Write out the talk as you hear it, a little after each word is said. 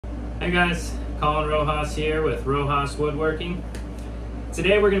Hey guys, Colin Rojas here with Rojas Woodworking.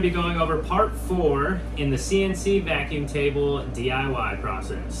 Today we're going to be going over part 4 in the CNC Vacuum Table DIY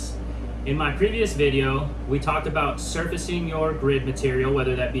process. In my previous video, we talked about surfacing your grid material,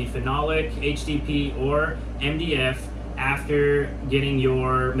 whether that be phenolic, HDP, or MDF, after getting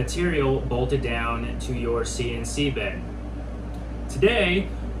your material bolted down to your CNC bed. Today,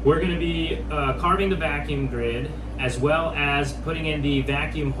 we're going to be carving the vacuum grid, as well as putting in the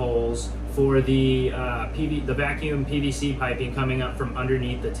vacuum holes for the vacuum PVC piping coming up from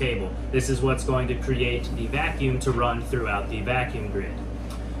underneath the table. This is what's going to create the vacuum to run throughout the vacuum grid.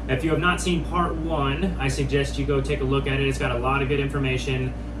 If you have not seen part 1, I suggest you go take a look at it. It's got a lot of good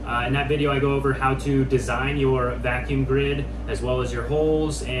information. In that video, I go over how to design your vacuum grid, as well as your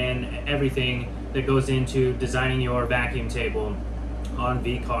holes and everything that goes into designing your vacuum table on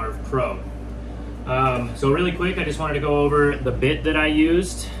VCarve Pro. So really quick, I just wanted to go over the bit that I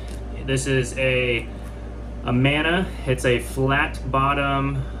used. This is a Mana. It's a flat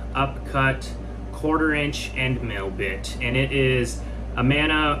bottom upcut 1/4" end mill bit, and it is a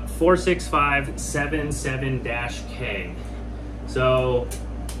Mana 46577-K. So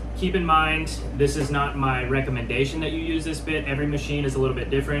keep in mind, this is not my recommendation that you use this bit. Every machine is a little bit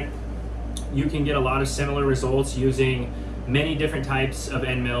different. You can get a lot of similar results using many different types of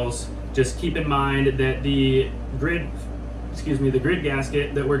end mills. Just keep in mind that the grid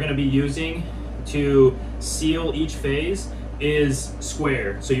gasket that we're going to be using to seal each phase is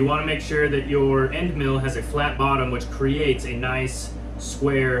square. So you want to make sure that your end mill has a flat bottom, which creates a nice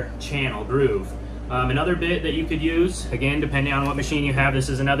square channel groove. Another bit that you could use, again, depending on what machine you have, this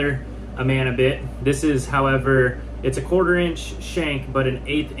is another Mana bit. This is, however, it's a 1/4" shank, but an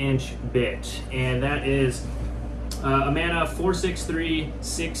 1/8" bit, and that is a Mana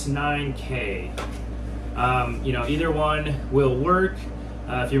 46369K. Either one will work.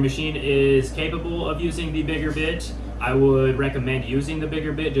 If your machine is capable of using the bigger bit, I would recommend using the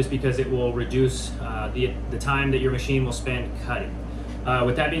bigger bit, just because it will reduce the time that your machine will spend cutting.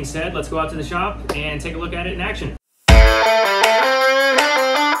 With that being said, let's go out to the shop and take a look at it in action.